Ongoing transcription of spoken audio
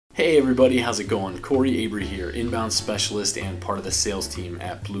Hey everybody, how's it going? Cory, Abry here, inbound specialist and part of the sales team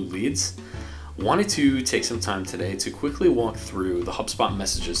at Bluleadz. Wanted to take some time today to quickly walk through the HubSpot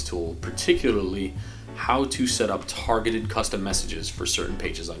Messages tool, particularly how to set up targeted custom messages for certain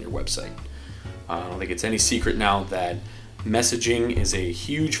pages on your website. I don't think it's any secret now that messaging is a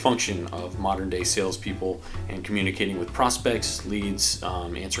huge function of modern day salespeople and communicating with prospects, leads,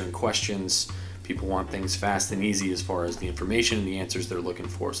 answering questions. People want things fast and easy as far as the information and the answers they're looking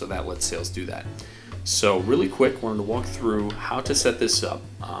for, so that lets sales do that. So really quick, wanted to walk through how to set this up.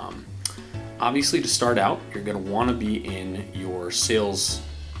 Obviously, to start out, you're going to want to be in your sales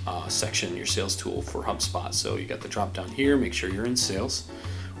section, your sales tool for HubSpot. So you got the drop down here, make sure you're in sales.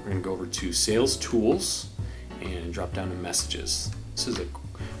 We're going to go over to Sales Tools and drop down to Messages. This is a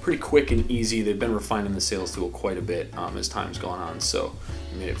pretty quick and easy. They've been refining the sales tool quite a bit as time's gone on, so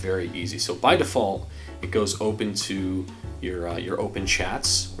they made it very easy. So by default, it goes open to your open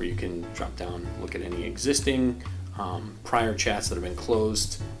chats, where you can drop down, look at any existing prior chats that have been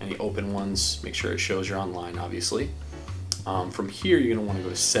closed, any open ones, make sure it shows you're online, obviously. From here, you're going to want to go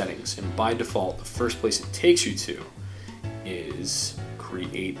to Settings, and by default, the first place it takes you to is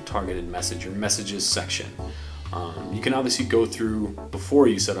Create Targeted Message, your Messages section. You can obviously go through, before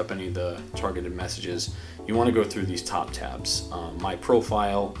you set up any of the targeted messages, you want to go through these top tabs. My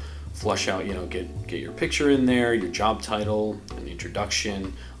Profile, flush out, get your picture in there, your job title, an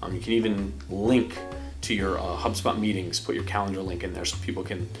introduction. You can even link to your HubSpot meetings, put your calendar link in there so people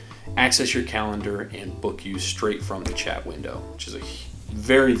can access your calendar and book you straight from the chat window, which is a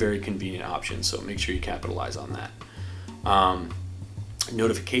very, very convenient option, so make sure you capitalize on that.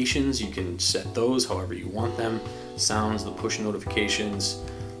 Notifications, you can set those however you want them. Sounds, the push notifications.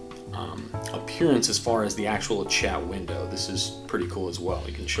 Appearance as far as the actual chat window. This is pretty cool as well.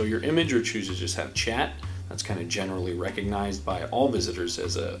 You can show your image or choose to just have chat. That's kind of generally recognized by all visitors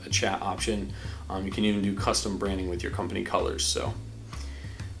as a chat option. You can even do custom branding with your company colors. So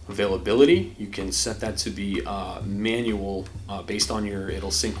availability, you can set that to be manual based on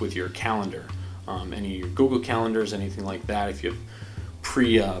it'll sync with your calendar. Any of your Google calendars, anything like that. If you have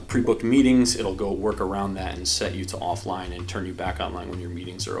pre-booked meetings, it'll go work around that and set you to offline and turn you back online when your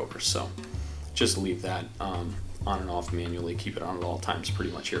meetings are over. So just leave that on and off manually. Keep it on at all times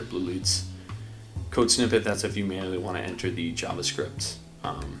pretty much here at Bluleadz. Code snippet, that's if you manually want to enter the JavaScript.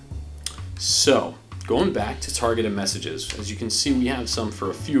 So going back to targeted messages, as you can see, we have some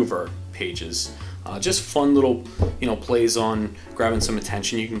for a few of our pages. Just fun little plays on grabbing some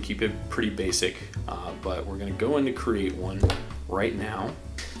attention. You can keep it pretty basic, but we're going to go in to create one right now.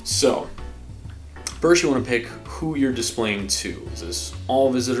 So first you want to pick who you're displaying to. Is this all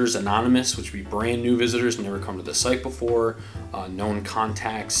visitors, anonymous, which would be brand new visitors, never come to the site before, known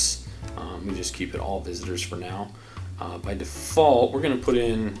contacts. We just keep it all visitors for now. By default, we're going to put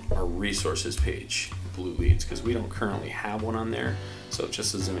in our resources page, Bluleadz, because we don't currently have one on there. So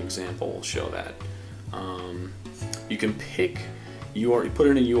just as an example, we'll show that. You can pick put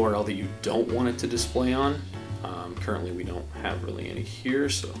in a URL that you don't want it to display on. Currently we don't have really any here,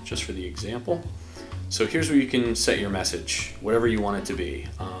 so just for the example. So here's where you can set your message, whatever you want it to be.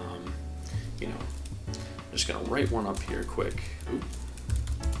 I'm just gonna write one up here quick. Ooh.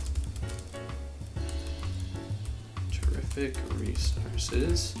 Terrific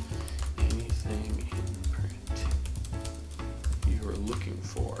resources, anything in print you are looking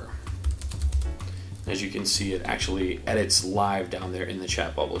for. As you can see, it actually edits live down there in the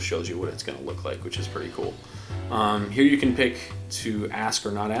chat bubble, shows you what it's going to look like, which is pretty cool. Here you can pick to ask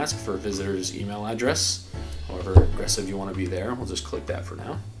or not ask for a visitor's email address, however aggressive you want to be there. We'll just click that for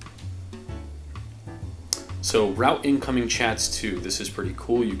now. So route incoming chats to, this is pretty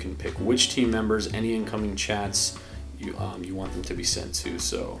cool. You can pick which team members, any incoming chats you want them to be sent to.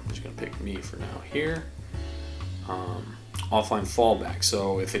 So I'm just going to pick me for now here. Offline fallback,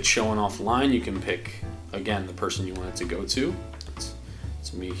 so if it's showing offline, you can pick again the person you want it to go to.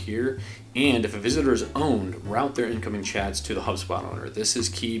 It's me here. And if a visitor is owned, route their incoming chats to the HubSpot owner. This is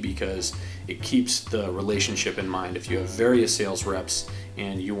key because it keeps the relationship in mind. If you have various sales reps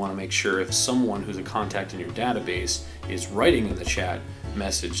and you want to make sure if someone who's a contact in your database is writing in the chat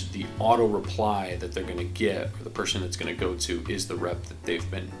message, the auto reply that they're going to get, or the person that's going to go to, is the rep that they've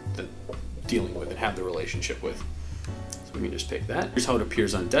been dealing with and have the relationship with. We can just pick that. Here's how it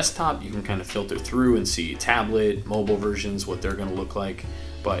appears on desktop. You can kind of filter through and see tablet, mobile versions, what they're going to look like,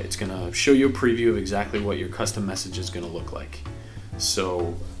 but it's going to show you a preview of exactly what your custom message is going to look like.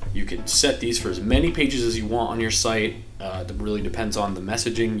 So you can set these for as many pages as you want on your site. It really depends on the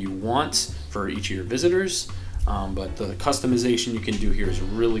messaging you want for each of your visitors, but the customization you can do here is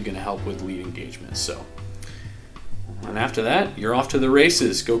really going to help with lead engagement. So And after that, you're off to the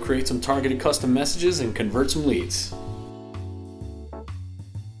races. Go create some targeted custom messages and convert some leads.